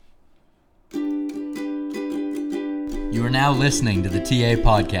You are now listening to the TA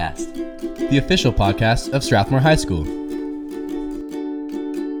Podcast, the official podcast of Strathmore High School.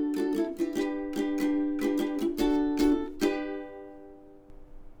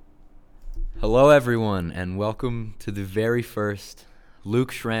 Hello everyone, and welcome to the very first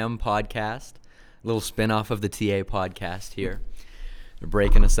Luke Schramm podcast, a little spin-off of the TA Podcast here. They're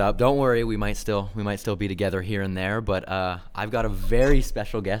breaking us up. Don't worry, we might still be together here and there, but I've got a very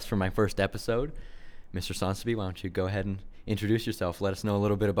special guest for my first episode. Mr. Sonsby, why don't you go ahead and introduce yourself? Let us know a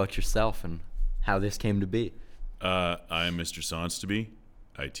little bit about yourself and how this came to be. I'm Mr. Sonsby.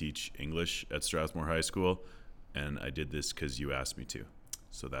 I teach English at Strathmore High School, and I did this because you asked me to.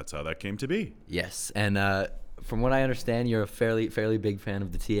 So that's how that came to be. Yes, and from what I understand, you're a fairly big fan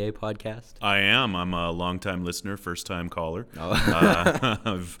of the TA Podcast. I am. I'm a longtime listener, first-time caller.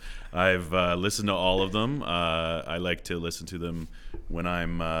 Oh. I've listened to all of them. I like to listen to them when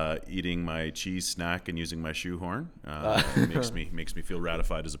I'm eating my cheese snack and using my shoehorn. It makes me feel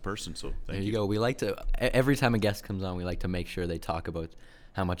ratified as a person. So thank you. There you go. We like to every time a guest comes on, we like to make sure they talk about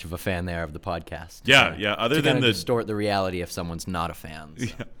how much of a fan they are of the podcast. Yeah. Other than distort the reality if someone's not a fan. So.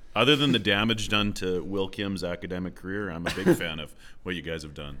 Yeah. Other than the damage done to Will Kim's academic career, I'm a big fan of what you guys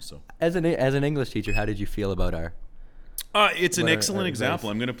have done. So, as an English teacher, how did you feel about our? It's an excellent example.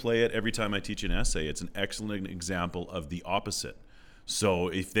 I'm going to play it every time I teach an essay. It's an excellent example of the opposite. So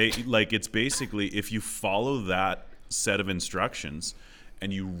if they it's basically if you follow that set of instructions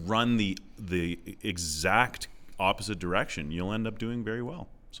and you run the exact opposite direction, you'll end up doing very well.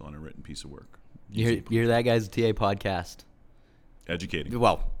 So on a written piece of work, you hear that, guys? The TA Podcast, educating.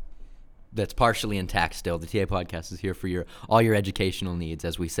 Well, that's partially intact still. The TA Podcast is here for all your educational needs,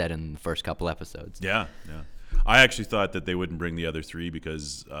 as we said in the first couple episodes. Yeah. I actually thought that they wouldn't bring the other three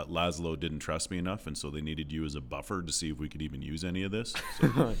because Laszlo didn't trust me enough, and so they needed you as a buffer to see if we could even use any of this.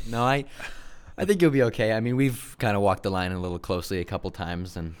 So. No, I think you'll be okay. I mean, we've kind of walked the line a little closely a couple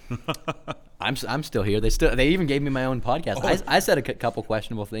times, and I'm still here. They even gave me my own podcast. Oh. I said a couple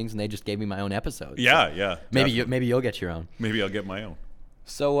questionable things, and they just gave me my own episode. Yeah, so maybe you'll get your own. Maybe I'll get my own.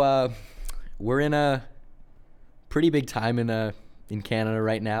 So we're in a pretty big time in Canada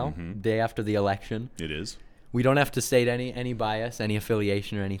right now. Mm-hmm. Day after the election. It is. We don't have to state any bias, any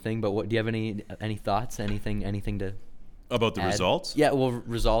affiliation or anything. But do you have any thoughts? Anything to about the add? Results? Yeah, well,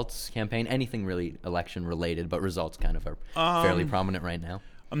 results, campaign, anything really election related, but results kind of are fairly prominent right now.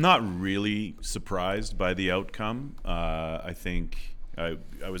 I'm not really surprised by the outcome. I think I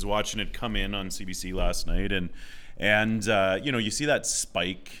was watching it come in on CBC last night, and you see that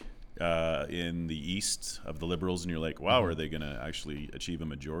spike in the east of the Liberals, and you're like, wow, are they going to actually achieve a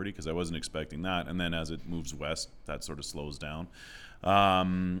majority? Because I wasn't expecting that. And then as it moves west, that sort of slows down. I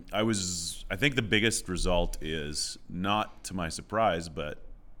think the biggest result is, not to my surprise, but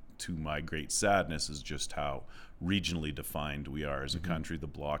to my great sadness, is just how regionally defined we are as a country. The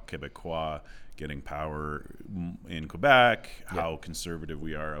Bloc Québécois getting power in Quebec, how conservative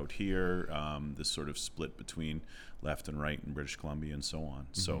we are out here, this sort of split between left and right in British Columbia and so on.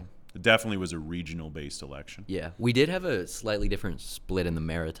 So it definitely was a regional-based election. Yeah, we did have a slightly different split in the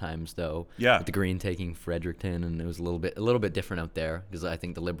Maritimes, though. Yeah, with the Green taking Fredericton, and it was a little bit different out there because I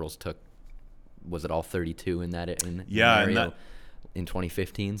think the Liberals took, was it all 32 in that area in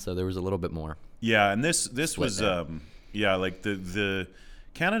 2015? So there was a little bit more. Yeah, and this was the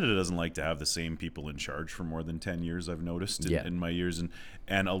Canada doesn't like to have the same people in charge for more than 10 years, I've noticed in my years.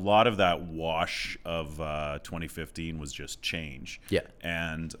 And a lot of that wash of 2015 was just change. Yeah.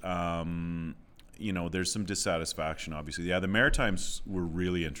 And, there's some dissatisfaction, obviously. Yeah, the Maritimes were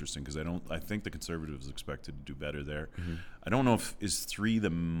really interesting because I think the Conservatives expected to do better there. Mm-hmm. I don't know is 3 the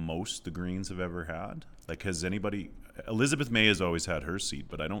most the Greens have ever had? Like, has anybody... Elizabeth May has always had her seat,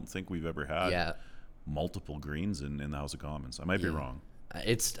 but I don't think we've ever had multiple Greens in the House of Commons. I might be wrong.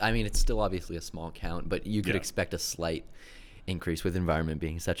 It's still obviously a small count, but you could expect a slight increase with environment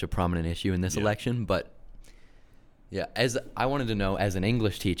being such a prominent issue in this election. But as I wanted to know, as an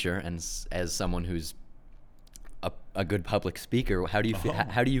English teacher and as someone who's a good public speaker, how do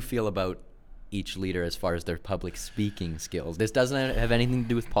you feel about each leader as far as their public speaking skills? This doesn't have anything to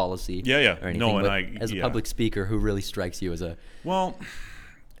do with policy. Or anything, no, as a public speaker, who really strikes you as a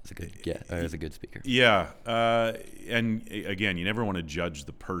as a good speaker? Yeah, and again, you never want to judge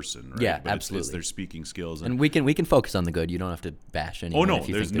the person, right? Yeah, but absolutely. It's their speaking skills, and we can focus on the good. You don't have to bash anyone. Oh no,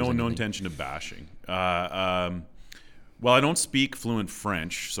 there's no intention of bashing. Well, I don't speak fluent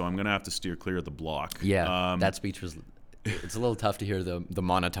French, so I'm going to have to steer clear of the Bloc. Yeah, that speech was. It's a little tough to hear the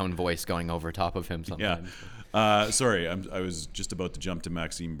monotone voice going over top of him sometimes. Yeah. Sorry, I was just about to jump to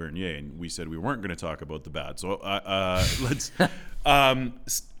Maxime Bernier, and we said we weren't going to talk about the bad. So let's.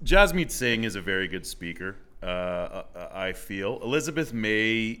 Jasmeet Singh is a very good speaker. I feel. Elizabeth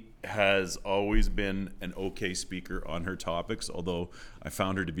May has always been an okay speaker on her topics, although I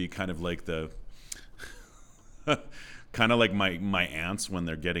found her to be kind of like the kind of like my aunts when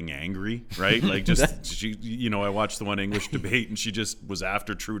they're getting angry, right? Like just she, I watched the one English debate and she just was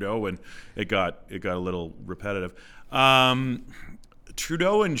after Trudeau and it got a little repetitive.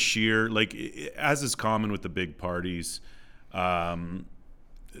 Trudeau and Scheer, like as is common with the big parties,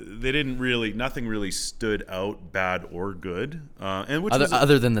 they didn't really, nothing really stood out, bad or good. And which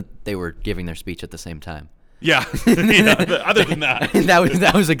other than that they were giving their speech at the same time. Yeah, yeah. Other than that,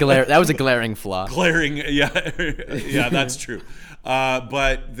 that was a glaring flaw. Glaring, yeah, that's true.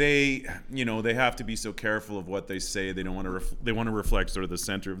 But they have to be so careful of what they say. They don't want to. They want to reflect sort of the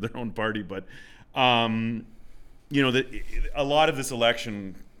center of their own party. But a lot of this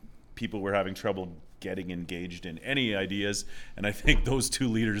election, people were having trouble getting engaged in any ideas, and I think those two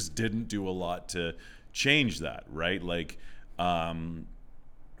leaders didn't do a lot to change that. Right, like.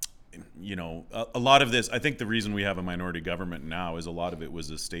 A lot of this, I think the reason we have a minority government now is a lot of it was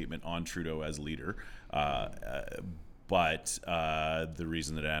a statement on Trudeau as leader. But the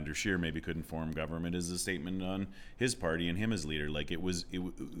reason that Andrew Scheer maybe couldn't form government is a statement on his party and him as leader. Like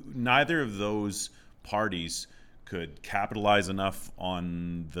neither of those parties could capitalize enough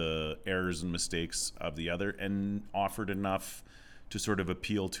on the errors and mistakes of the other and offered enough to sort of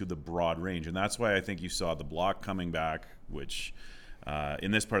appeal to the broad range. And that's why I think you saw the Bloc coming back, which... in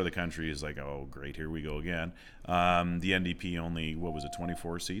this part of the country is like, oh, great, here we go again. The NDP only,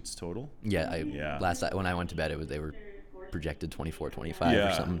 24 seats total? Yeah. Last when I went to bed, they were projected 24, 25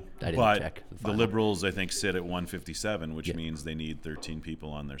 or something. I didn't check. The Liberals, I think, sit at 157, which means they need 13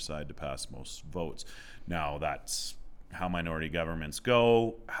 people on their side to pass most votes. Now, that's how minority governments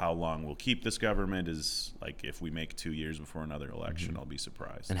go. How long we'll keep this government is, like, if we make 2 years before another election, I'll be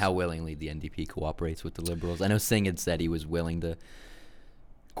surprised. And how willingly the NDP cooperates with the Liberals. I know Singh had said he was willing to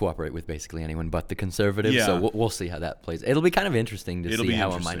cooperate with basically anyone but the Conservatives, so we'll see how that plays. It'll be kind of interesting to see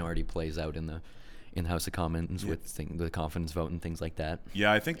how a minority plays out in the House of Commons with the confidence vote and things like that.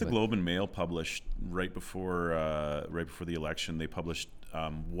 Yeah, I think the Globe and Mail published right before the election. They published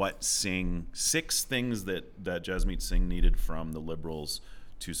what Singh 6 things that Jasmeet Singh needed from the Liberals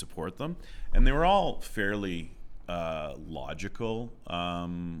to support them, and they were all fairly logical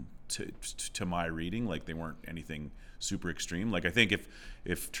to my reading. Like they weren't anything super extreme. Like I think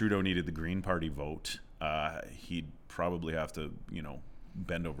if Trudeau needed the Green Party vote, he'd probably have to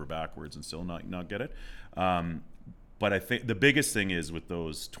bend over backwards and still not get it. But I think the biggest thing is with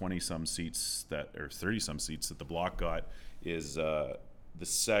those 20-some seats or 30-some seats that the Bloc got is the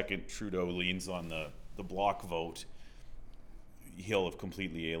second Trudeau leans on the Bloc vote, he'll have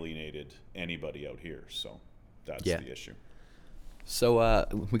completely alienated anybody out here. So that's the issue. So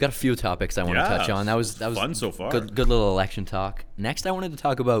we got a few topics I want to touch on. That was fun so far. Good little election talk. Next, I wanted to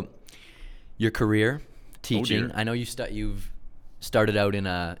talk about your career teaching. Oh, I know you've started out in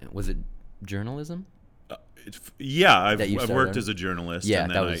was it journalism? I've worked as a journalist. Yeah,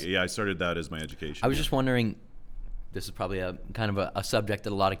 and then I started that as my education. I was just wondering. This is probably a kind of a subject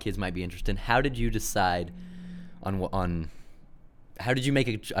that a lot of kids might be interested in. How did you decide on? How did you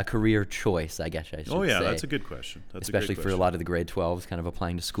make a career choice, I guess I should say? That's a good question. Especially for a lot of the grade 12s kind of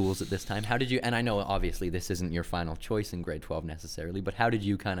applying to schools at this time. How did you, and I know obviously this isn't your final choice in grade 12 necessarily, but how did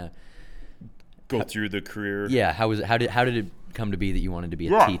you kind of go through the career? Yeah, how did it come to be that you wanted to be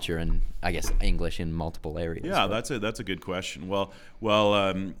a teacher and I guess English in multiple areas? Yeah, that's a good question. Well,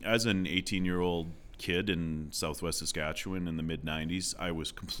 as an 18-year-old kid in Southwest Saskatchewan in the mid-90s, I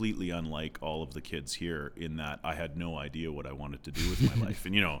was completely unlike all of the kids here in that I had no idea what I wanted to do with my life.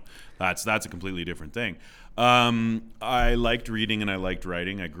 And that's a completely different thing. I liked reading and I liked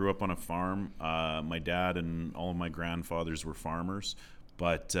writing. I grew up on a farm. My dad and all of my grandfathers were farmers,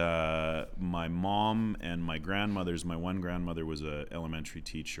 but my mom and my one grandmother was an elementary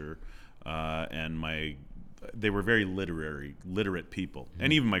teacher, and they were very literate people,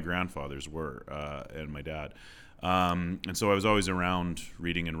 and even my grandfathers were, and my dad. And so I was always around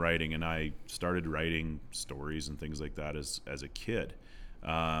reading and writing, and I started writing stories and things like that as a kid.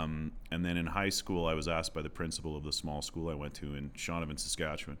 And then in high school, I was asked by the principal of the small school I went to in Shaunavon,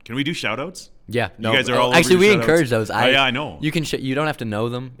 Saskatchewan. Can we do shout-outs? Yeah. You guys are all actually, we shout-outs. encourage those. I know. You can. You don't have to know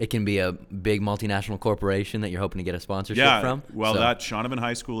them. It can be a big multinational corporation that you're hoping to get a sponsorship from. Well, that Shaunavon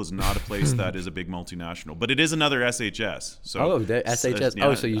High School is not a place that is a big multinational, but it is another SHS. So the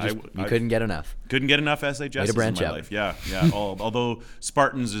SHS. So you couldn't get enough. Couldn't get enough SHS in my life. Yeah. Although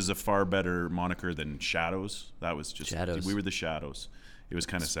Spartans is a far better moniker than Shadows. That was just Shadows. We were the Shadows. It was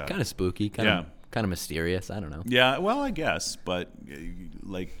kind of sad. Kind of spooky. Kind of mysterious. I don't know. Yeah, well, I guess, but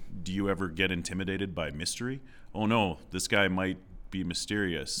like do you ever get intimidated by mystery? Oh no, this guy might be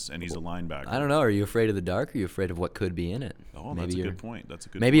mysterious, and he's a linebacker. I don't know. Are you afraid of the dark? Or are you afraid of what could be in it? Oh, that's a good point. That's a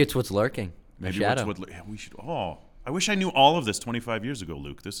good. Maybe point. It's what's lurking. Maybe shadow. we should. Oh, I wish I knew all of this 25 years ago,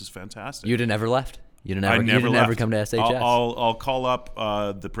 Luke. This is fantastic. You'd have never left. I never never come to SHS. I'll call up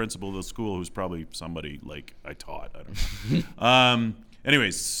the principal of the school, who's probably somebody like I taught. I don't know.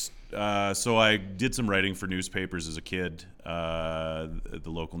 Anyways, so I did some writing for newspapers as a kid. The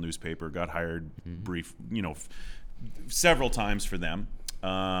local newspaper, got hired several times for them.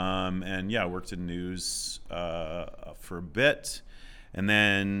 And yeah, worked in news for a bit. And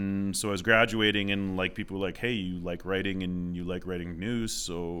then, so I was graduating, and like people were like, hey, you like writing and you like writing news,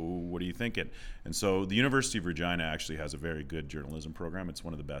 so what are you thinking? And so the University of Regina actually has a very good journalism program. It's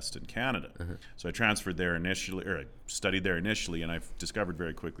one of the best in Canada. So I transferred there initially, or I studied there initially, and I've discovered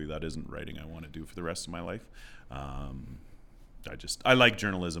very quickly that isn't writing I want to do for the rest of my life. I like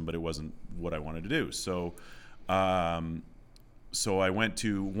journalism, but it wasn't what I wanted to do. So I went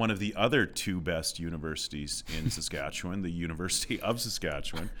to one of the other two best universities in Saskatchewan, the University of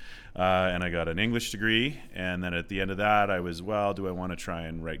Saskatchewan, and I got an English degree. And then at the end of that, I was, well, do I want to try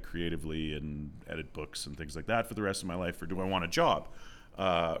and write creatively and edit books and things like that for the rest of my life, or do I want a job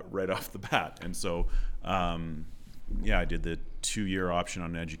right off the bat? And so, I did the 2-year option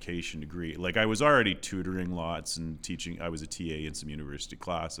on an education degree. Like, I was already tutoring lots and teaching. I was a TA in some university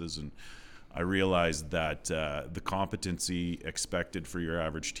classes, and I realized that the competency expected for your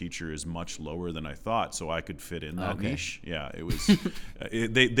average teacher is much lower than I thought, so I could fit in that niche. Yeah, it was.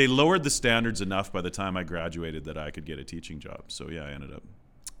 They lowered the standards enough by the time I graduated that I could get a teaching job. So yeah, I ended up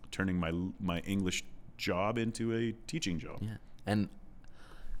turning my English job into a teaching job. Yeah, and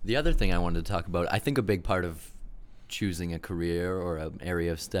the other thing I wanted to talk about, I think a big part of choosing a career or an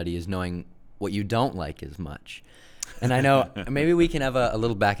area of study is knowing what you don't like as much. And I know maybe we can have a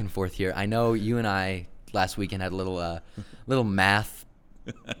little back and forth here. I know you and I last weekend had a little math.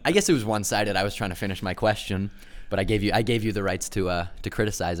 I guess it was one-sided. I was trying to finish my question, but I gave you the rights to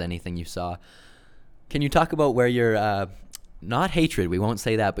criticize anything you saw. Can you talk about where your not hatred? We won't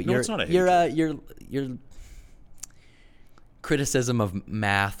say that, but no, it's not a hatred. Your criticism of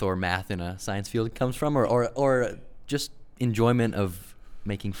math or math in a science field comes from, or just enjoyment of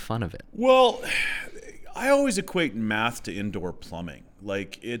making fun of it. Well, I always equate math to indoor plumbing.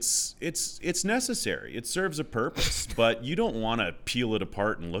 Like, it's necessary. It serves a purpose, but you don't want to peel it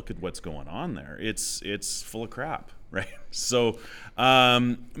apart and look at what's going on there. It's full of crap, right? So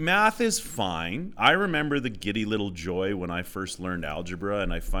math is fine. I remember the giddy little joy when I first learned algebra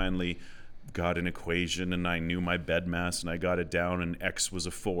and I finally got an equation and I knew my bed mass and I got it down and x was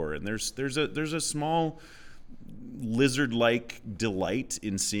a 4. And there's a small lizard-like delight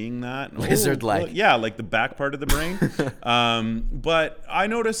in seeing that. Lizard-like. Yeah, like the back part of the brain. But I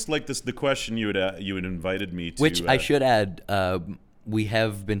noticed, like, the question you had invited me to, which I should add, we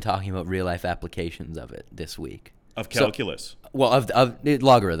have been talking about real-life applications of it this week. Of calculus. Of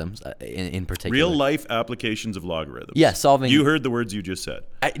logarithms in particular. Real-life applications of logarithms. Yeah, solving. You heard the words you just said.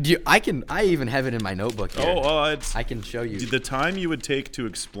 I even have it in my notebook here. I can show you. The time you would take to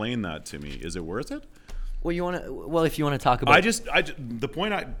explain that to me, is it worth it? Well, if you want to talk about,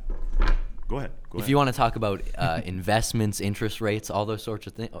 Go ahead. If you want to talk about investments, interest rates, all those sorts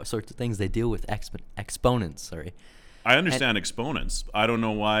of things, they deal with exponents. Sorry. I understand exponents. I don't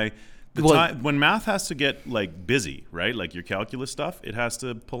know why. When math has to get like busy, right? Like your calculus stuff, it has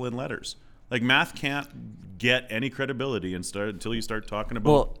to pull in letters. Like math can't get any credibility until you start talking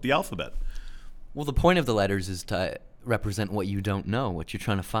about the alphabet. Well, the point of the letters is to represent what you don't know, what you're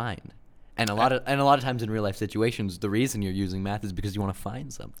trying to find. And a lot of times in real life situations, the reason you're using math is because you want to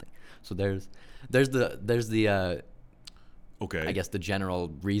find something. So there's the I guess the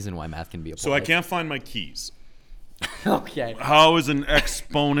general reason why math can be applied. So I can't find my keys. Okay. How is an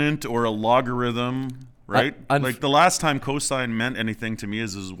exponent or a logarithm, right? Like the last time cosine meant anything to me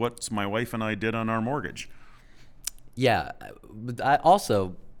is what my wife and I did on our mortgage. Yeah, but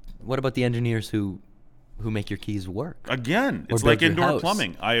also, what about the engineers who make your keys work? Again, it's like indoor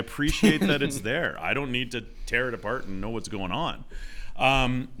plumbing. I appreciate that it's there. I don't need to tear it apart and know what's going on.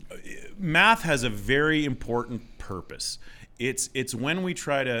 Math has a very important purpose. It's when we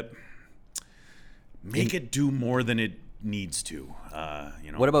try to make it do more than it needs to.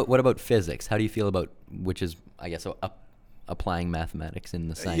 What about physics? How do you feel about, which is, I guess, applying mathematics in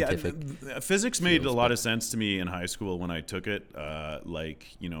the scientific physics made a lot of sense to me in high school when I took it,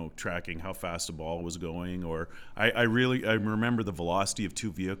 tracking how fast a ball was going, or I remember the velocity of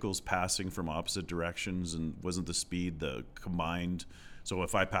two vehicles passing from opposite directions, and wasn't the speed the combined So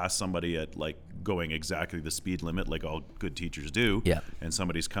if I pass somebody at like going exactly the speed limit, like all good teachers do, Yeah. and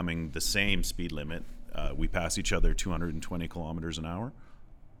somebody's coming the same speed limit, we pass each other 220 kilometers an hour.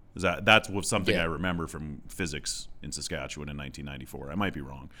 That's something Yeah. I remember from physics in Saskatchewan in 1994. I might be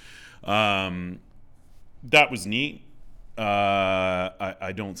wrong. That was neat.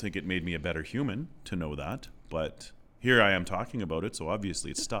 I don't think it made me a better human to know that, but here I am talking about it, so obviously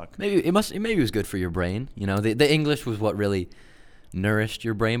it's stuck. Maybe it was good for your brain. You know, the English was what really nourished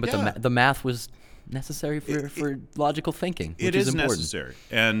your brain, but Yeah. the math was necessary for logical thinking, which It is important. necessary,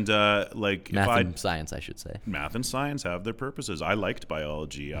 and like Math if and science, I should say. math and science have their purposes. I liked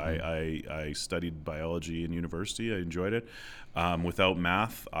biology. I studied biology in university. I enjoyed it. Without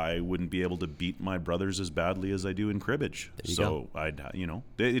math, I wouldn't be able to beat my brothers as badly as I do in cribbage. you So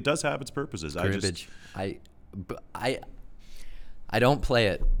it does have its purposes. Cribbage. I don't play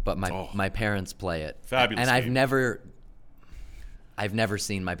it, but my parents play it. Fabulous And game. I've never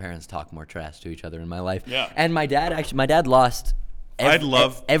seen my parents talk more trash to each other in my life. Yeah. And my dad lost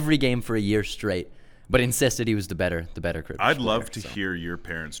every game for a year straight, but insisted he was the better cribbage I'd player, love to so. hear your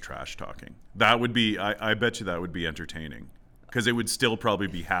parents trash talking. That would be. I bet you that would be entertaining, because it would still probably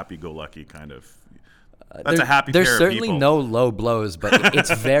be happy-go-lucky kind of. That's a happy There's pair of certainly people. no low blows, but it's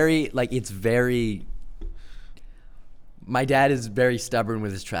very. My dad is very stubborn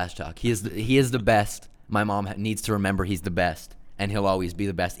with his trash talk. He is the best. My mom needs to remember he's the best, and he'll always be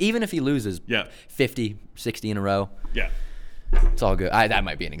the best, even if he loses Yeah. 50, 60 in a row. Yeah. It's all good. That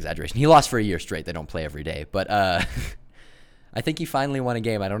might be an exaggeration. He lost for a year straight. They don't play every day, but I think he finally won a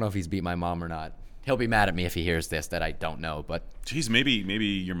game. I don't know if he's beat my mom or not. He'll be mad at me if he hears this that I don't know, but Geez, maybe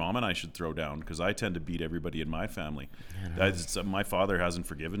your mom and I should throw down, because I tend to beat everybody in my family. My father hasn't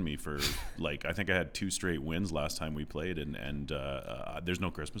forgiven me for I think I had 2 straight wins last time we played, and there's no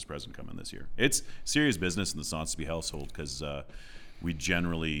Christmas present coming this year. It's serious business in the Sonsby household, because we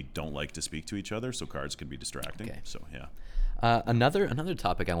generally don't like to speak to each other, so cards can be distracting. Okay. So yeah. Another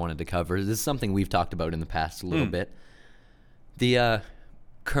topic I wanted to cover. This is something we've talked about in the past a little bit. The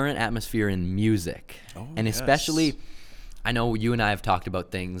current atmosphere in music, and yes. especially, I know you and I have talked about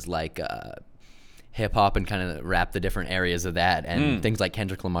things like hip hop and kind of rap, the different areas of that, and things like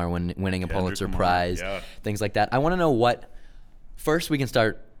Kendrick Lamar winning a Pulitzer Lamar, Prize, yeah. things like that. I want to know what. First, we can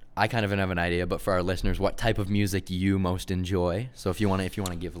start. I kind of have an idea, but for our listeners, what type of music you most enjoy? So if you want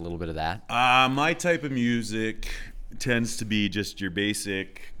to give a little bit of that. My type of music tends to be just your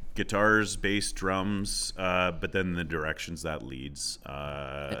basic guitars, bass, drums, but then the directions that leads.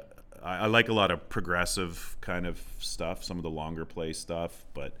 I like a lot of progressive kind of stuff, some of the longer play stuff,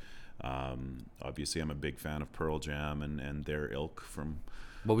 but obviously I'm a big fan of Pearl Jam and their ilk from.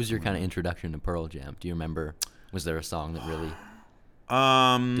 What was your kind of introduction to Pearl Jam? Do you remember? Was there a song that really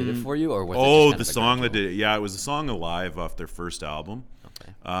did it for you, or was it just kind the of a song that gradual- did it? Yeah, it was the song "Alive" off their first album.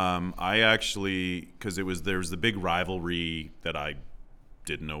 Okay. I actually, because there was the big rivalry that I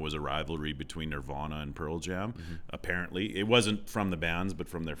didn't know was a rivalry between Nirvana and Pearl Jam. Apparently, it wasn't from the bands, but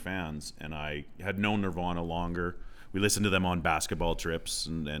from their fans. And I had known Nirvana longer. We listened to them on basketball trips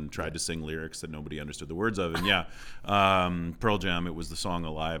and tried to sing lyrics that nobody understood the words of. And yeah, Pearl Jam. It was the song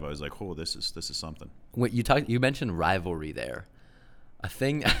 "Alive." I was like, oh, this is something. When you mentioned rivalry there. A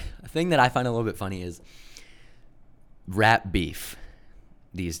thing that I find a little bit funny is rap beef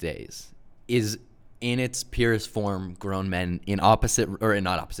these days is in its purest form grown men in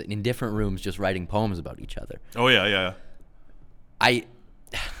different rooms just writing poems about each other. Oh yeah. I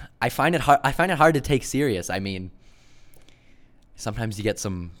find it hard to take serious. I mean, sometimes you get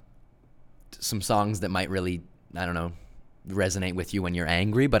some songs that might really, I don't know, resonate with you when you're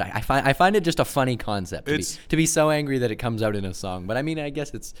angry, but I find it just a funny concept to be so angry that it comes out in a song. But I mean, I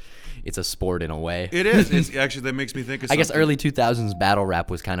guess it's a sport in a way. It is. It's actually, that makes me think of I guess something. early 2000s battle rap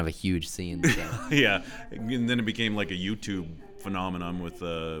was kind of a huge scene. So. Yeah, and then it became like a YouTube phenomenon with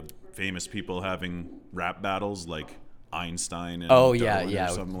famous people having rap battles, like Einstein and Darwin or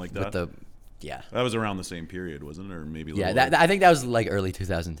something like that. That was around the same period, wasn't it? Or maybe a little later. I think that was like early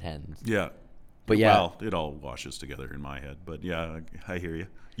 2010s. Yeah. But yeah. Well, it all washes together in my head. But yeah, I hear you.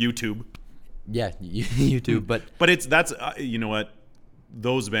 YouTube. Yeah, YouTube. But that's you know what?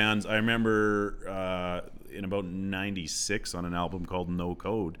 Those bands, I remember in about 96 on an album called No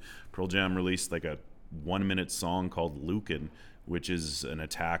Code, Pearl Jam released like a 1-minute song called Lukin, which is an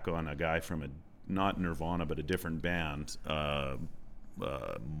attack on a guy from not Nirvana, but a different band.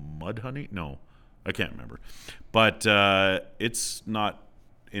 Mudhoney? No, I can't remember. But it's not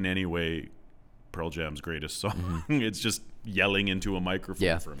in any way Pearl Jam's greatest song. It's just yelling into a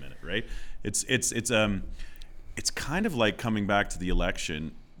microphone for a minute, right? It's kind of like coming back to the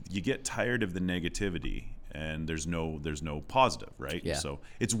election. You get tired of the negativity, and there's no positive, right? Yeah. So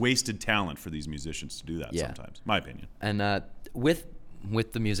it's wasted talent for these musicians to do that sometimes, my opinion. And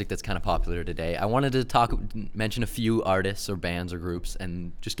with the music that's kind of popular today, I wanted to mention a few artists or bands or groups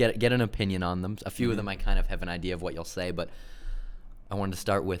and just get an opinion on them. A few of them I kind of have an idea of what you'll say, but I wanted to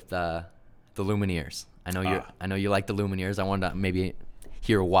start with the Lumineers. I know you like the Lumineers. I wanted to maybe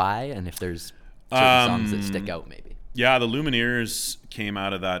hear why and if there's certain songs that stick out maybe. Yeah, the Lumineers came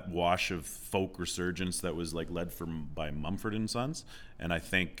out of that wash of folk resurgence that was like led by Mumford and Sons, and I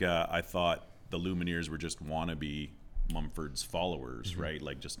think I thought the Lumineers were just wannabe Mumford's followers, right?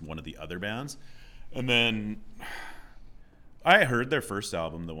 Like just one of the other bands. And then I heard their first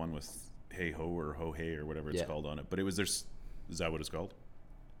album, the one with Hey Ho or Ho Hey or whatever it's called on it, but it was is that what it's called?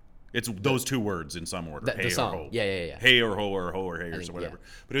 It's those two words in some order. Hey the song. or ho. Yeah. Hey or ho or ho or hey or so whatever. Yeah.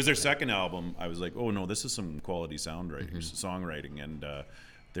 But it was their second album. I was like, oh no, this is some quality songwriting. And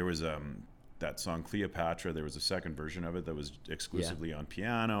there was that song Cleopatra. There was a second version of it that was exclusively on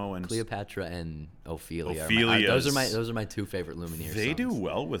piano. And Cleopatra and Ophelia. Those are my two favorite Lumineers. They songs. do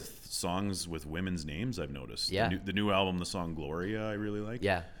well with songs with women's names, I've noticed. Yeah. The new album, the song Gloria, I really like.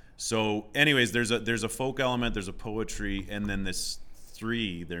 Yeah. So anyways, there's a folk element, there's a poetry, and then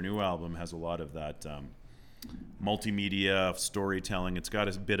their new album has a lot of that multimedia storytelling. It's got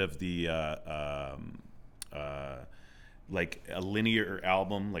a bit of the like a linear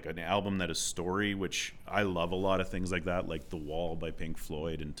album, like an album that is story, which I love a lot of things like that, like The Wall by Pink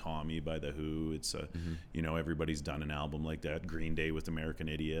Floyd and Tommy by The Who. It's everybody's done an album like that. Green Day with American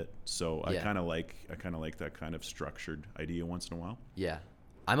Idiot. So I kind of like that kind of structured idea once in a while. Yeah.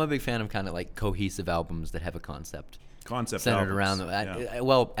 I'm a big fan of kind of like cohesive albums that have a concept centered albums. around them.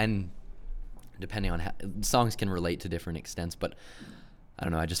 Well, and depending on how songs can relate to different extents, but I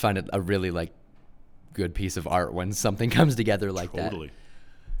don't know. I just find it a really like good piece of art when something comes together like that. Totally.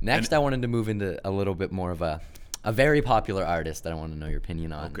 Next, I wanted to move into a little bit more of a very popular artist that I want to know your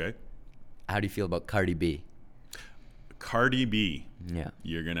opinion on. Okay. How do you feel about Cardi B? Cardi B. Yeah.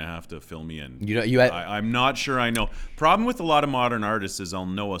 You're going to have to fill me in. I'm not sure I know. Problem with a lot of modern artists is I'll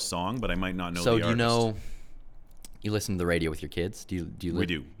know a song, but I might not know the artist. So you listen to the radio with your kids? We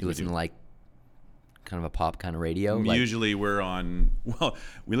do. You listen to like kind of a pop kind of radio? Usually we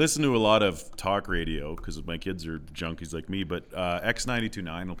listen to a lot of talk radio because my kids are junkies like me, but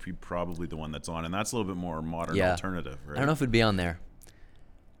X92.9 will be probably the one that's on, and that's a little bit more modern alternative, right? I don't know if it'd be on there.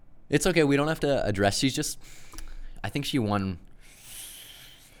 It's okay. We don't have to address. I think she won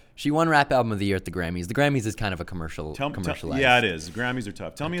Rap Album of the Year at the Grammys. The Grammys is kind of a commercialized. Yeah, it is. The Grammys are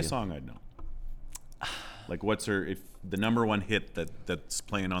tough. Tell me a song I'd know. Like, what's the number one hit that's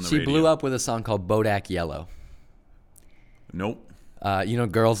playing on the radio? She blew up with a song called Bodak Yellow. Nope.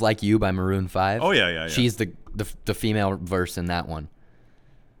 Girls Like You by Maroon 5? Oh, yeah. She's the female verse in that one.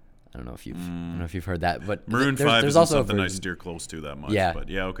 I don't know if you've heard that, but Maroon 5 isn't also something I steer close to that much. Yeah. But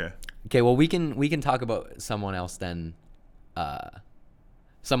yeah, okay. Okay, well, we can talk about someone else then.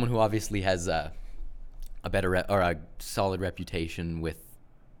 Someone who obviously has a better or a solid reputation with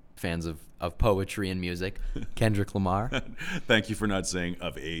fans of poetry and music, Kendrick Lamar. Thank you for not saying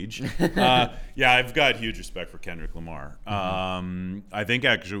of age. Yeah, I've got huge respect for Kendrick Lamar. I think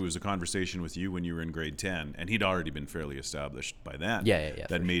actually it was a conversation with you when you were in grade 10, and he'd already been fairly established by then. Yeah.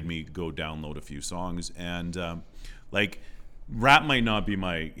 That made me go download a few songs. And hip-hop might not be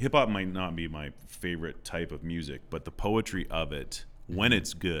my favorite type of music, but the poetry of it, when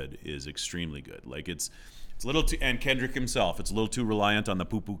it's good, is extremely good. Like it's a little too, and Kendrick himself, it's a little too reliant on the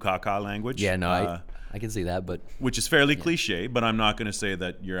poo-poo caca language. Yeah, no, I can see that, but which is fairly cliche. But I'm not going to say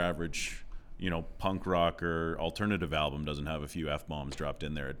that your average, punk rock or alternative album doesn't have a few f-bombs dropped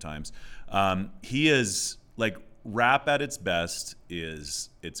in there at times. He is like rap at its best. It's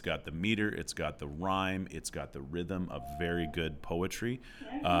got the meter, it's got the rhyme, it's got the rhythm of very good poetry.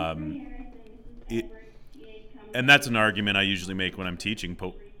 And that's an argument I usually make when I'm teaching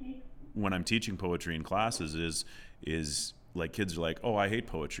poetry in classes is like kids are like, oh, I hate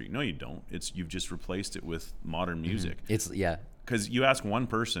poetry. No, you don't. You've just replaced it with modern music. Because you ask one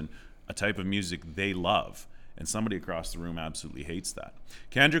person a type of music they love, and somebody across the room absolutely hates that.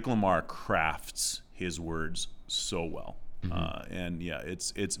 Kendrick Lamar crafts his words so well, and yeah,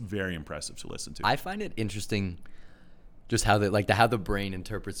 it's very impressive to listen to. I find it interesting just how the brain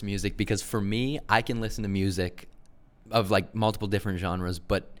interprets music, because for me, I can listen to music of like multiple different genres,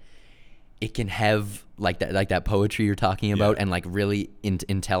 but it can have like that poetry you're talking about, and like really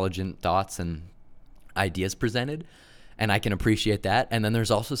intelligent thoughts and ideas presented, and I can appreciate that. And then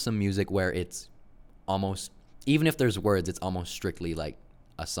there's also some music where it's almost, even if there's words, it's almost strictly like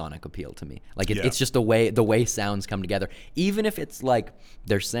a sonic appeal to me. Like it's just the way sounds come together. Even if it's like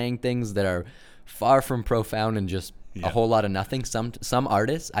they're saying things that are far from profound and just a whole lot of nothing. Some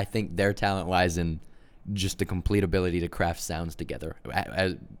artists, I think their talent lies in just the complete ability to craft sounds together,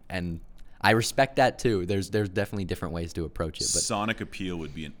 and I respect that too. There's definitely different ways to approach it. But Sonic Appeal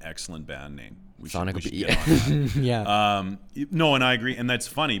would be an excellent band name. We Sonic should Appeal. get on that. Yeah. No, and I agree. And that's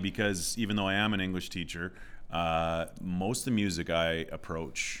funny because even though I am an English teacher, most of the music I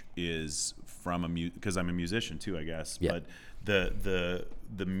approach is from because I'm a musician too, I guess. Yeah. But the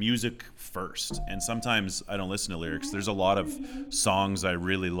music first, and sometimes I don't listen to lyrics. There's a lot of songs I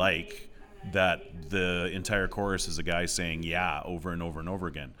really like that the entire chorus is a guy saying "yeah" over and over and over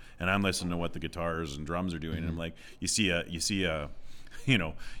again, and I'm listening to what the guitars and drums are doing, and I'm like, you see a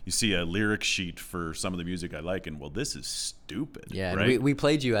lyric sheet for some of the music I like, and well, this is stupid. Yeah, right? and we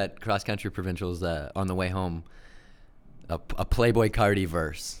played you at Cross Country Provincials on the way home, a Playboi Carti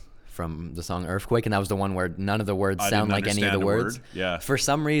verse from the song Earthquake, and that was the one where none of the words sound like any of the words. Word. Yeah. For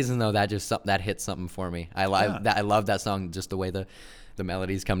some reason though, that hit something for me. I love that song, just the way the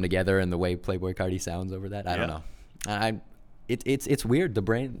melodies come together and the way Playboi Carti sounds over that. I don't know. It's weird.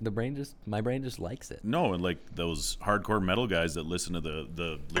 My brain just likes it. No, and like those hardcore metal guys that listen to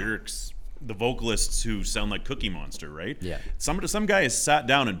the lyrics, the vocalists who sound like Cookie Monster, right? Yeah. Some guy has sat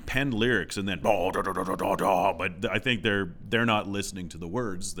down and penned lyrics and then but I think they're not listening to the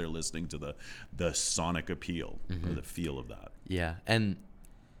words, they're listening to the sonic appeal or the feel of that. Yeah. And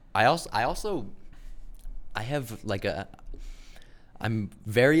I have like I'm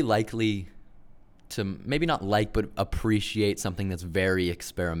very likely to maybe not like, but appreciate something that's very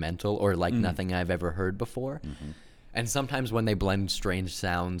experimental or like nothing I've ever heard before. Mm-hmm. And sometimes when they blend strange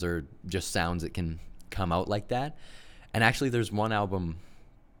sounds or just sounds, it can come out like that. And actually there's one album,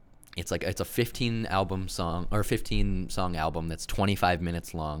 it's a 15 song album that's 25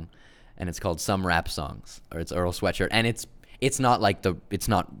 minutes long, and it's called Some Rap Songs, or it's Earl Sweatshirt. And it's not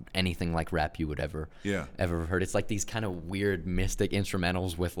anything like rap you would ever heard. It's like these kind of weird mystic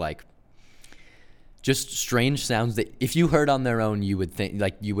instrumentals with like just strange sounds that if you heard on their own, you would think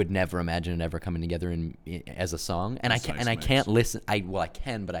like you would never imagine it ever coming together as a song. And I can't listen. I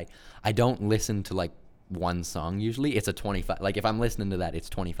can, but I don't listen to like one song usually. It's a 25. Like if I'm listening to that, it's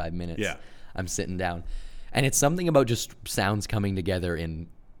 25 minutes. Yeah. I'm sitting down, and it's something about just sounds coming together in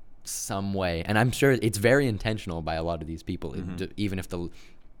some way, and I'm sure it's very intentional by a lot of these people. Even if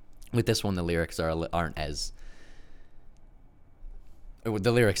with this one the lyrics aren't as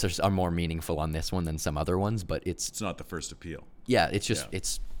the lyrics are more meaningful on this one than some other ones, but it's not the first appeal. Yeah, it's just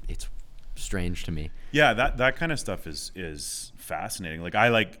it's strange to me. Yeah, that kind of stuff is fascinating. Like I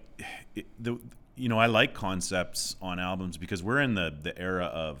like I like concepts on albums because we're in the era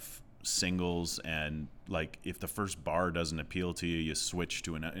of singles, and like if the first bar doesn't appeal to you, you switch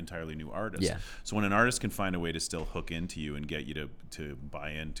to an entirely new artist. Yeah. So when an artist can find a way to still hook into you and get you to buy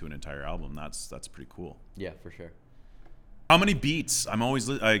into an entire album, that's pretty cool. Yeah, for sure. How many beats? I'm always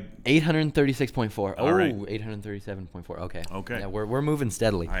 836.4. All right. 837.4. Okay. Yeah, we're moving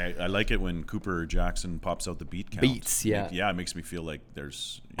steadily. I like it when Cooper Jackson pops out the beat count. Beats, yeah. It makes me feel like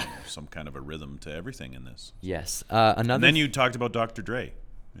there's some kind of a rhythm to everything in this. Yes. And then you talked about Dr. Dre.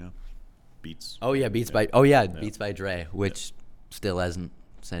 Yeah. Beats. Oh yeah, Beats by Dre, which still hasn't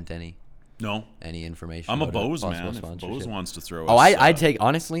sent any information. I'm a Bose man. If Bose wants to throw us, I'd take,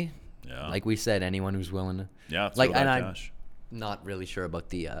 honestly. Yeah. Like we said, anyone who's willing to. Yeah. Like, and I'm not really sure about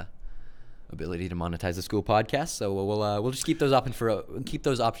the ability to monetize the school podcast, so we'll just keep those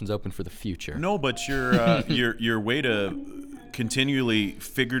options open for the future. No, but your way to continually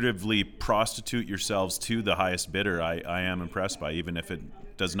figuratively prostitute yourselves to the highest bidder, I am impressed by, even if it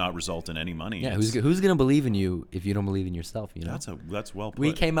does not result in any money. Yeah, who's gonna believe in you if you don't believe in yourself? You know, that's well put.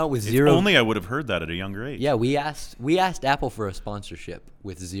 We came out with zero. If only I would have heard that at a younger age. Yeah, we asked Apple for a sponsorship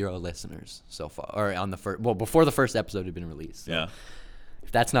with 0 listeners so far, or on the before the first episode had been released. So yeah.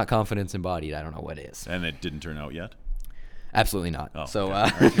 If that's not confidence embodied, I don't know what is. And it didn't turn out yet? Absolutely not. Oh, so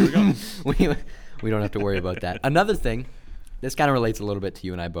okay. Right, here we go. we don't have to worry about that. Another thing, this kind of relates a little bit to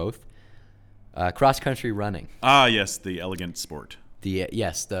you and I both. Cross-country running. Ah, yes, the elegant sport. The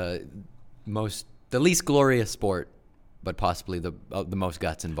least glorious sport, but possibly the most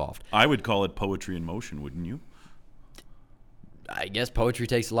guts involved. I would call it poetry in motion, wouldn't you? I guess poetry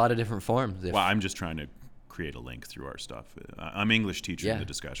takes a lot of different forms. Well, I'm just trying to create a link through our stuff. I'm English teacher in the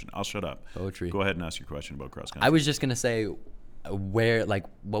discussion. I'll shut up. Poetry. Go ahead and ask your question about cross country. I was just gonna say, what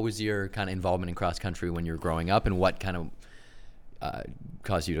was your kind of involvement in cross country when you were growing up, and what kind of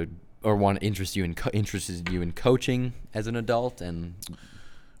caused you to, or interested you in coaching as an adult? And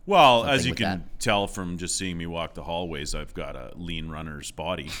Well, something as you with can that. tell from just seeing me walk the hallways, I've got a lean runner's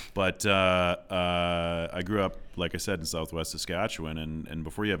body. But I grew up, like I said, in Southwest Saskatchewan, and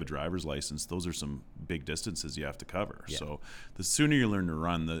before you have a driver's license, those are some big distances you have to cover. Yeah. So the sooner you learn to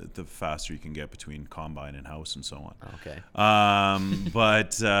run, the faster you can get between combine and house and so on. Okay.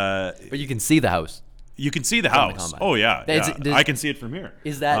 But But you can see the house. you can see the From the house. combine. Oh yeah, Does- I can see it from here.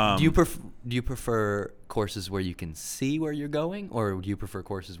 Is that do you prefer courses where you can see where you're going, or do you prefer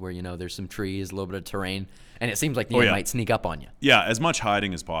courses where there's some trees, a little bit of terrain, and it seems like the end might sneak up on you? Yeah, as much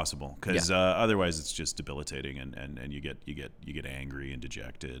hiding as possible, because Yeah. otherwise it's just debilitating, and you get angry and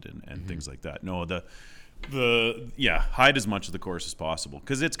dejected and things like that. No, hide as much of the course as possible,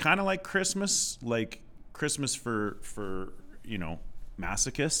 because it's kind of like Christmas for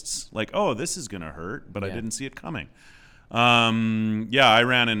masochists. Like, oh, this is gonna hurt, but I Yeah. didn't see it coming. I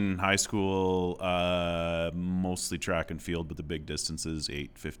ran in high school, mostly track and field, but the big distances,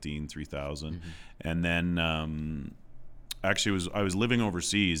 8, 15, 3,000. And then actually I was living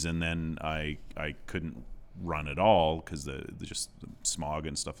overseas, and then I couldn't run at all because the smog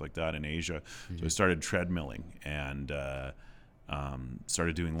and stuff like that in Asia. So I started treadmilling and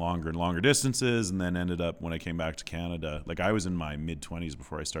started doing longer and longer distances, and then ended up, when I came back to Canada, like I was in my mid-20s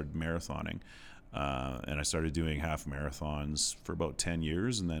before I started marathoning. And I started doing half marathons for about 10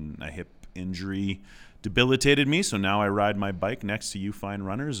 years, and then a hip injury debilitated me. So now I ride my bike next to you fine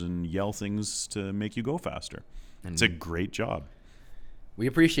runners and yell things to make you go faster. It's a great job. We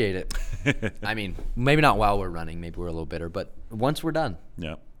appreciate it. I mean, maybe not while we're running. Maybe we're a little bitter, but once we're done,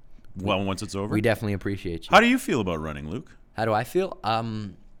 Yeah. Well, once it's over. we definitely appreciate you. How do you feel about running, Luke? How do I feel?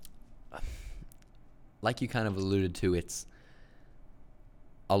 Like you kind of alluded to, it's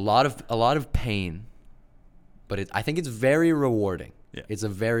a lot of pain, but I think it's very rewarding. Yeah. It's a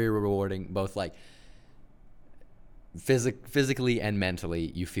very rewarding, both like physically and mentally.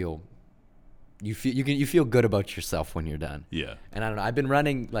 You feel good about yourself when you're done. Yeah. And I don't know, I've been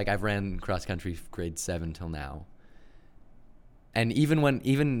running, like I've ran cross country grade 7 till now. And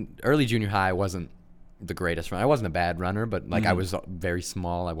even early junior high, I wasn't the greatest runner. I wasn't a bad runner, but like I was very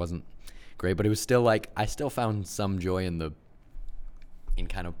small. I wasn't great, but it was still like I still found some joy in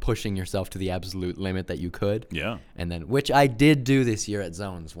kind of pushing yourself to the absolute limit that you could. Yeah. And then, which I did do this year at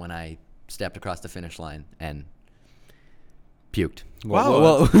Zones when I stepped across the finish line and puked.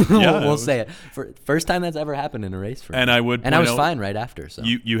 Wow. We'll say it. First time that's ever happened in a race for me. And I would And I point was out, fine right after. So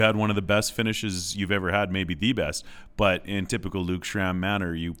You had one of the best finishes you've ever had, maybe the best. But in typical Luke Schramm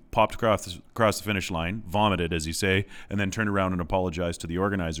manner, you popped across the finish line, vomited, as you say, and then turned around and apologized to the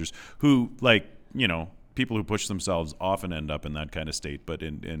organizers, who, people who push themselves often end up in that kind of state. But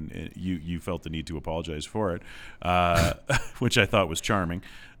you felt the need to apologize for it, which I thought was charming,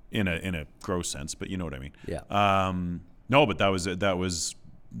 in a gross sense. But you know what I mean. yeah. No, but that was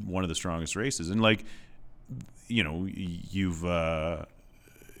one of the strongest races, and you've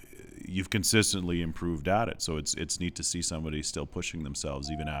consistently improved at it. So it's neat to see somebody still pushing themselves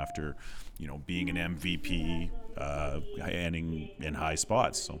even after, being an MVP, ending in high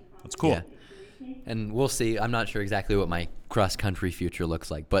spots. So that's cool. Yeah. And we'll see. I'm not sure exactly what my cross-country future looks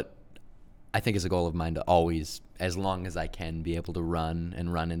like, but I think it's a goal of mine to always, as long as I can, be able to run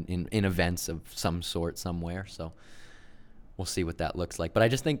in events of some sort somewhere. So we'll see what that looks like. But I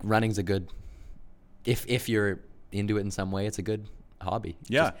just think running's a good, if you're into it in some way, it's a good hobby.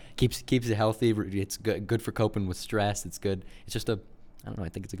 Yeah. Just keeps you healthy. It's good for coping with stress. It's good. It's just I don't know, I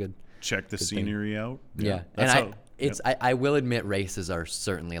think it's a good. Check the Good thing. scenery out. Yeah. That's And I will admit races are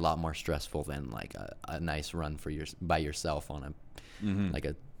certainly a lot more stressful than like a nice run by yourself on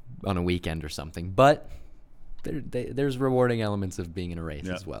a weekend or something. But there's rewarding elements of being in a race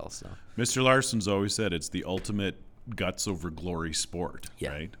as well. So Mr. Larson's always said it's the ultimate guts over glory sport, Yeah.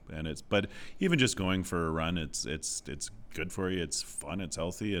 right? But even just going for a run, it's good for you. It's fun. It's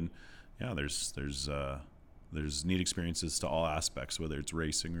healthy, and yeah, there's neat experiences to all aspects, whether it's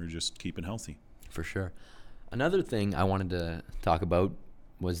racing or just keeping healthy. for sure. Another thing I wanted to talk about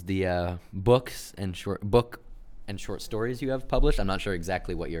was the book and short stories you have published. I'm not sure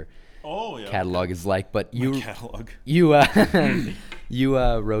exactly what your catalog is like, but you Catalog. you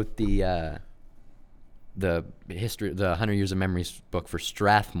wrote the history, the 100 Years of Memories book for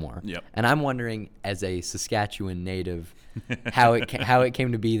Strathmore. Yep. And I'm wondering, as a Saskatchewan native, how it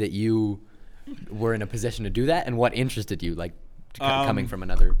came to be that you were in a position to do that, and what interested you, like coming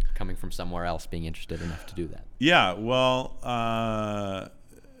from somewhere else, being interested enough to do that. Yeah, well,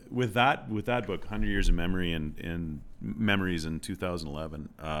 with that book, 100 Years of Memory and Memories in 2011,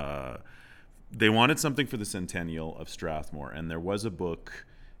 they wanted something for the centennial of Strathmore, and there was a book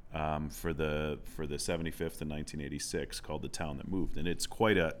for the 75th in 1986 called The Town That Moved, and it's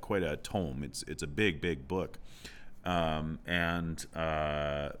quite a tome. It's a big book, and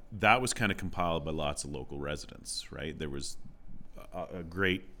that was kind of compiled by lots of local residents. Right, there was a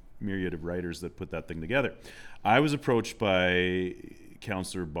great myriad of writers that put that thing together. I was approached by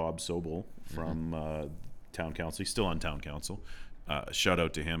Councillor Bob Sobel from Town Council. He's still on Town Council. Shout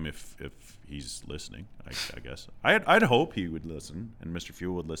out to him if he's listening. I guess I'd hope he would listen, and Mr.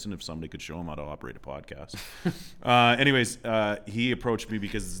 Fuel would listen if somebody could show him how to operate a podcast. Anyways, he approached me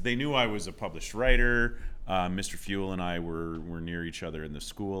because they knew I was a published writer. Mr. Fuel and I were near each other in the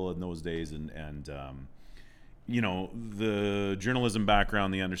school in those days, and the journalism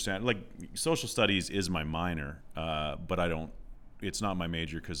background, the understand, like social studies is my minor, but it's not my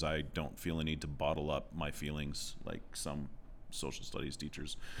major because I don't feel a need to bottle up my feelings like some social studies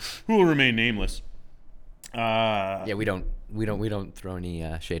teachers who will remain nameless. We don't throw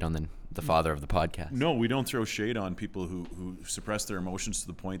any shade on the father of the podcast. No, we don't throw shade on people who suppress their emotions to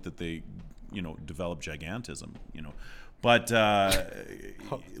the point that they, develop gigantism. But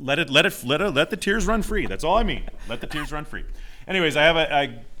let the tears run free. That's all I mean. Let the tears run free. Anyways,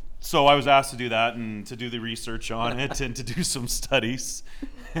 so I was asked to do that and to do the research on it and to do some studies,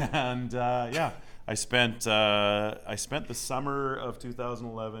 and I spent the summer of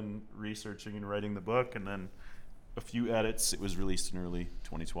 2011 researching and writing the book, and then a few edits. It was released in early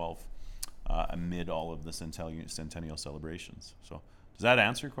 2012, amid all of the centennial celebrations. So, does that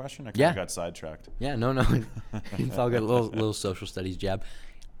answer your question? I kind of got sidetracked. Yeah, no, it's all good. A little social studies jab.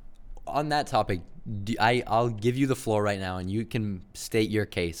 On that topic, I'll give you the floor right now, and you can state your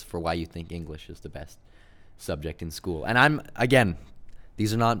case for why you think English is the best subject in school. And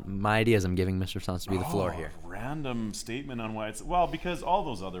these are not my ideas. I'm giving Mr. Sonsby the floor here. Random statement on why it's... Well, because all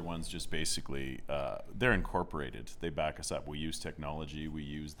those other ones just basically, they're incorporated. They back us up. We use technology. We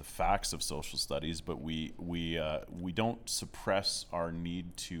use the facts of social studies, but we don't suppress our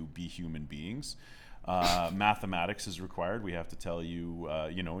need to be human beings. Mathematics is required. We have to tell you,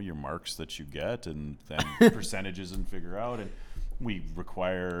 your marks that you get and then percentages and figure out. And we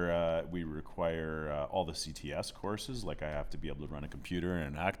require all the CTS courses. Like I have to be able to run a computer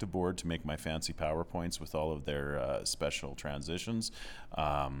and an ActiveBoard to make my fancy PowerPoints with all of their special transitions.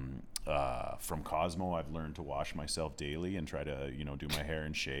 From Cosmo, I've learned to wash myself daily and try to do my hair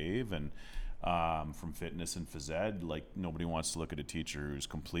and shave. And from fitness and phys ed, like nobody wants to look at a teacher who's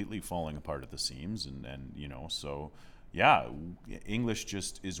completely falling apart at the seams. And so yeah, English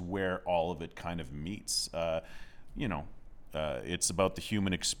just is where all of it kind of meets. It's about the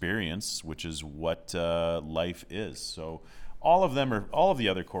human experience, which is what life is. So all of the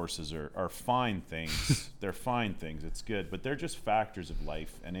other courses are fine things. They're fine things. It's good, but they're just factors of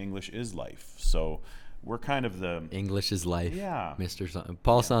life, and English is life. So we're kind of the... English is life. Yeah.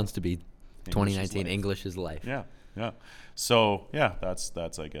 Paul Sons to be 2019. English is life. Yeah. Yeah. So yeah, that's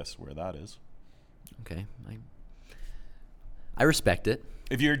I guess where that is. Okay. I respect it.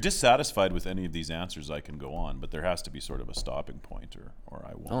 If you're dissatisfied with any of these answers, I can go on, but there has to be sort of a stopping point, or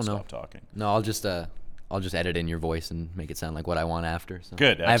I won't stop talking. No, I'll just edit in your voice and make it sound like what I want after. So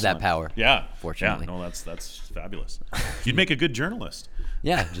good. Excellent. I have that power. Yeah. Fortunately. Yeah. No, that's fabulous. You'd make a good journalist.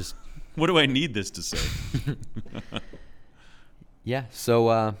 Yeah. Just. What do I need this to say? Yeah.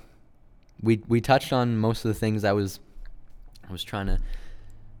 So we touched on most of the things I was trying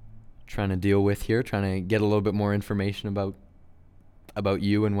to deal with here, trying to get a little bit more information about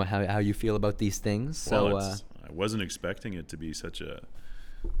you and how you feel about these things. Well, I wasn't expecting it to be such a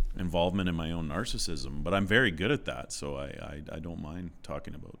involvement in my own narcissism, but I'm very good at that, so I don't mind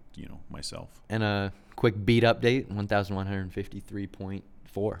talking about myself. And a quick beat update: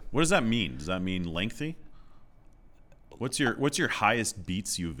 1,153.4. What does that mean? Does that mean lengthy? What's your highest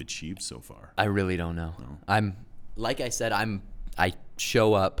beats you've achieved so far? I really don't know. No. Like I said, I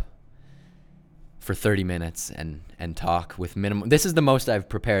show up for 30 minutes and talk with minimum. This is the most I've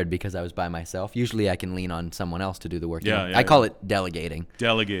prepared because I was by myself. Usually I can lean on someone else to do the work. I call it delegating.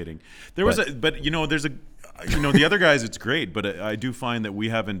 There's the other guys, it's great, but I do find that we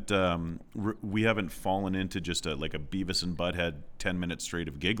haven't fallen into just a Beavis and Butthead 10 minutes straight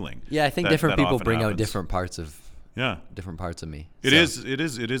of giggling. Yeah, I think different people bring out different parts of me. It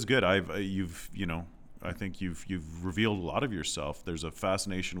is good. I think you've revealed a lot of yourself. There's a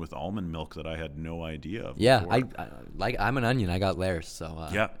fascination with almond milk that I had no idea of. Yeah, before. I'm an onion. I got layers. So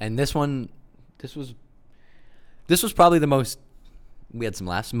yeah. And this was probably the most. We had some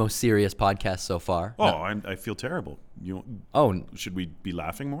laughs. Most serious podcast so far. Oh, I feel terrible. Should we be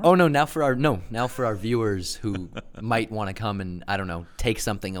laughing more? Oh no! Now for our viewers who might want to come and take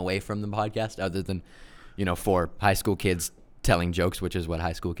something away from the podcast other than, for high school kids telling jokes, which is what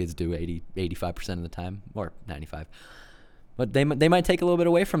high school kids do 85% of the time, or 95. But they might take a little bit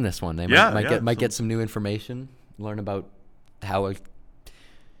away from this one. They might get some new information, learn about how a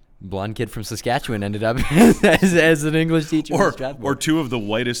blonde kid from Saskatchewan ended up as an English teacher. Or two of the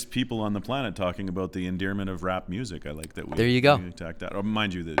whitest people on the planet talking about the endearment of rap music. I like that we, there you go. We attacked that. Or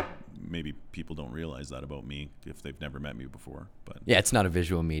mind you, that maybe people don't realize that about me if they've never met me before. But yeah, it's not a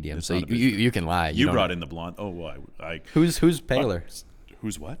visual medium, so you can lie. You brought in the blonde. Oh, well, who's paler?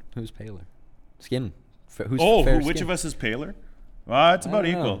 Who's what? Who's paler? Skin. Which of us is paler? It's about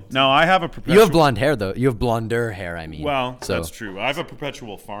equal. No, I have a perpetual. You have blonde hair, though. You have blonder hair, I mean. Well, that's true. I have a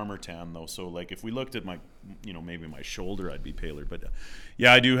perpetual farmer tan, though. So, like, if we looked at my, maybe my shoulder, I'd be paler. But,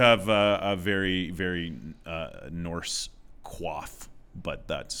 yeah, I do have a very, very Norse coif. But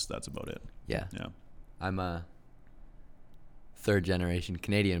that's about it. Yeah. Yeah. I'm a third generation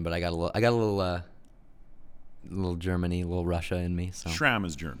Canadian, but I got a little Germany, a little Russia in me. So. Schramm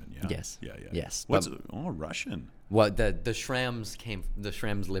is German, yeah. Yes. Yeah. Yes. Russian. Well, the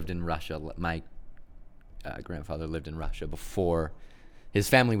Schramms lived in Russia. My grandfather lived in Russia before. His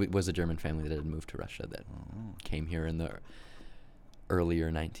family was a German family that had moved to Russia that came here in the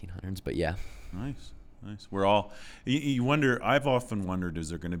earlier 1900s. But yeah. Nice. We're all. You wonder. I've often wondered: is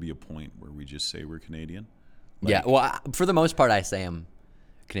there going to be a point where we just say we're Canadian? Yeah. Well, for the most part, I say I'm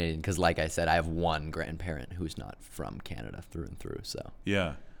Canadian because, like I said, I have one grandparent who's not from Canada through and through. So.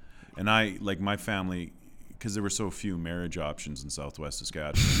 Yeah, and I like my family. Because there were so few marriage options in Southwest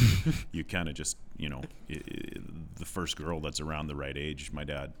Saskatchewan, you kind of just, the first girl that's around the right age, my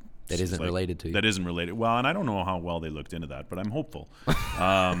dad. That isn't related to you. That isn't related. Well, and I don't know how well they looked into that, but I'm hopeful.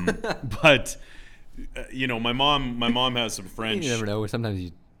 But, my mom has some French. You never know. Sometimes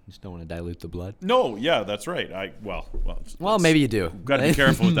you just don't want to dilute the blood. No, yeah, that's right. Well, maybe you do. Got to be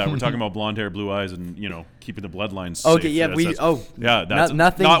careful with that. We're talking about blonde hair, blue eyes, and keeping the bloodlines. Okay, safe. yeah, that's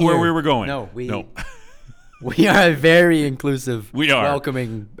nothing. Not here. where we were going. No. We are a very inclusive,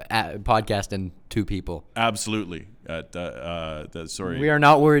 welcoming podcast and two people. Absolutely. Sorry. We are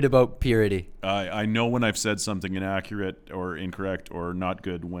not worried about purity. I know when I've said something inaccurate or incorrect or not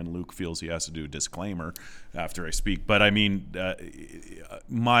good when Luke feels he has to do a disclaimer after I speak. But I mean,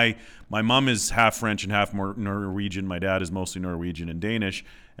 my mom is half French and half Norwegian. My dad is mostly Norwegian and Danish.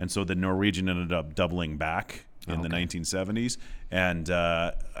 And so the Norwegian ended up doubling back in the 1970s. And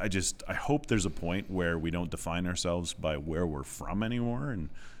I hope there's a point where we don't define ourselves by where we're from anymore and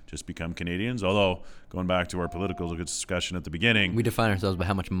just become Canadians. Although, going back to our political discussion at the beginning, we define ourselves by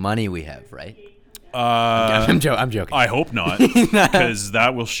how much money we have, right? I'm joking. I hope not, because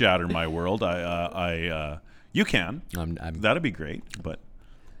that will shatter my world. You can. That'd be great, but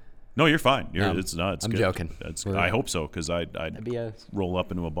no, you're fine. It's not. It's I'm good. joking. I hope so, because I'd roll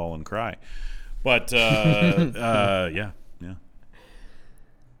up into a ball and cry. But yeah.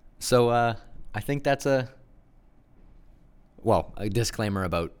 So I think that's a disclaimer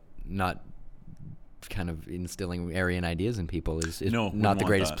about not kind of instilling Aryan ideas in people is not the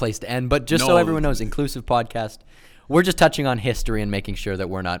greatest place to end. But just so everyone knows, inclusive podcast. We're just touching on history and making sure that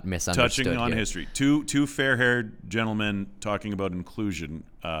we're not misunderstood. Touching on history. Two fair-haired gentlemen talking about inclusion,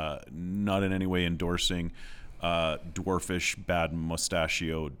 not in any way endorsing dwarfish, bad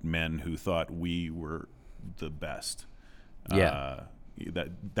mustachioed men who thought we were the best. Yeah.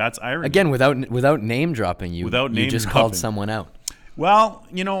 That's irony. Again, without name dropping you. You just called someone out. Well,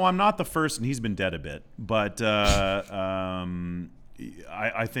 I'm not the first, and he's been dead a bit, but I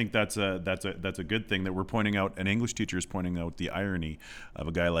think that's a good thing that we're pointing out. An English teacher is pointing out the irony of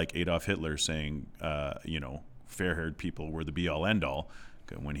a guy like Adolf Hitler saying, fair-haired people were the be-all, end-all,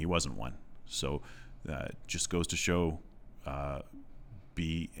 when he wasn't one. So just goes to show,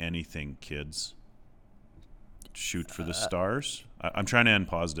 be anything, kids. Shoot for the stars. I'm trying to end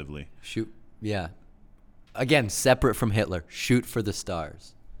positively. Shoot, yeah. Again, separate from Hitler. Shoot for the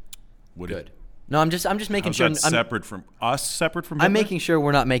stars. Good. No, I'm just making How's sure. That separate from us. Separate from Hitler? I'm making sure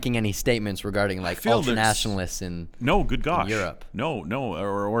we're not making any statements regarding like ultranationalists in good gosh, in Europe. No,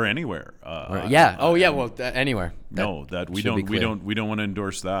 or anywhere. Anywhere. We don't want to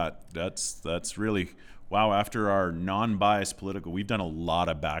endorse that. That's really. Wow, after our non-biased political, we've done a lot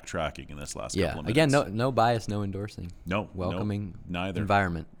of backtracking in this last couple of minutes. Again, no bias, no endorsing. No. Welcoming neither.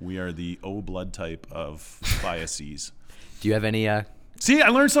 environment. We are the O blood type of biases. Do you have any... See, I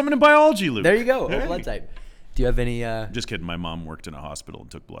learned something in biology, Luke. There you go, O blood type. Do you have any... Just kidding. My mom worked in a hospital and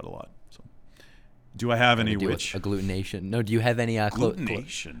took blood a lot. So, do I have any which... Agglutination. No, do you have any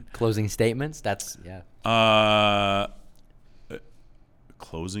closing statements? That's, yeah.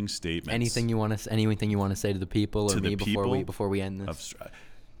 Closing statements. Anything you want to say to the people or me before we end this?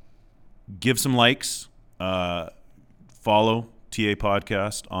 Give some likes. follow TA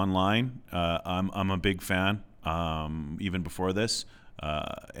Podcast online. I'm a big fan, even before this.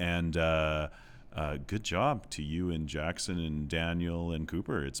 And good job to you and Jackson and Daniel and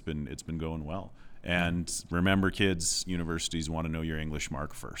Cooper. It's been going well. And remember, kids, universities want to know your English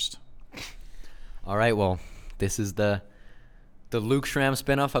mark first. All right, well, this is the Luke Schramm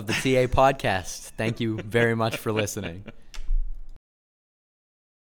spinoff of the TA Podcast. Thank you very much for listening.